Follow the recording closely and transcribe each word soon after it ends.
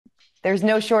There's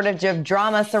no shortage of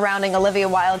drama surrounding Olivia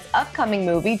Wilde's upcoming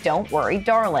movie, Don't Worry,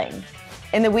 Darling.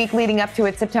 In the week leading up to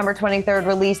its September 23rd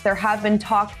release, there have been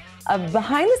talk of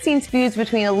behind-the-scenes feuds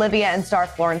between Olivia and star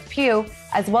Florence Pugh,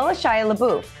 as well as Shia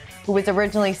LaBeouf, who was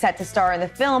originally set to star in the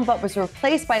film but was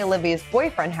replaced by Olivia's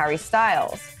boyfriend, Harry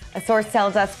Styles. A source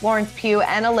tells us Florence Pugh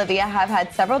and Olivia have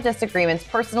had several disagreements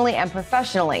personally and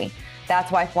professionally.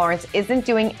 That's why Florence isn't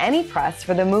doing any press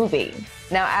for the movie.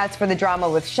 Now, as for the drama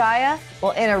with Shia,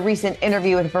 well, in a recent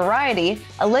interview with Variety,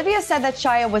 Olivia said that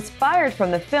Shia was fired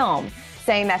from the film,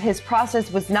 saying that his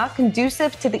process was not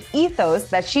conducive to the ethos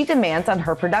that she demands on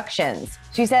her productions.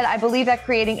 She said, "I believe that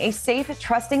creating a safe,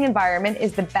 trusting environment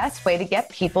is the best way to get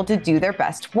people to do their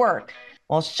best work."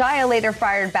 Well, Shia later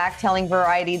fired back, telling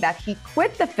Variety that he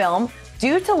quit the film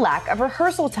due to lack of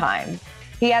rehearsal time.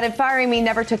 He added, "Firing me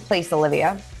never took place,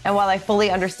 Olivia. And while I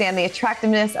fully understand the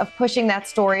attractiveness of pushing that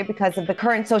story because of the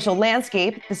current social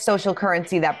landscape, the social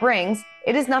currency that brings,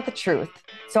 it is not the truth.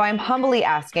 So I am humbly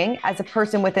asking, as a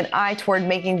person with an eye toward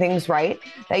making things right,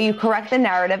 that you correct the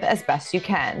narrative as best you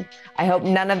can. I hope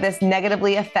none of this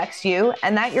negatively affects you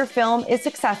and that your film is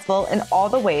successful in all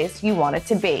the ways you want it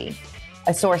to be."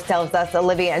 A source tells us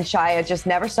Olivia and Shia just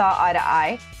never saw eye to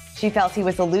eye. She felt he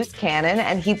was a loose cannon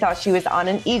and he thought she was on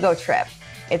an ego trip.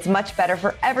 It's much better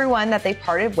for everyone that they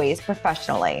parted ways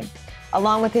professionally.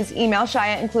 Along with his email,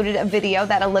 Shia included a video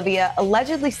that Olivia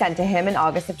allegedly sent to him in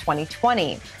August of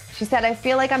 2020. She said, "I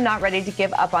feel like I'm not ready to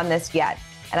give up on this yet,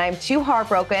 and I'm too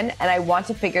heartbroken and I want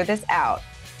to figure this out,"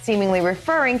 seemingly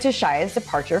referring to Shia's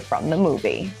departure from the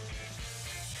movie.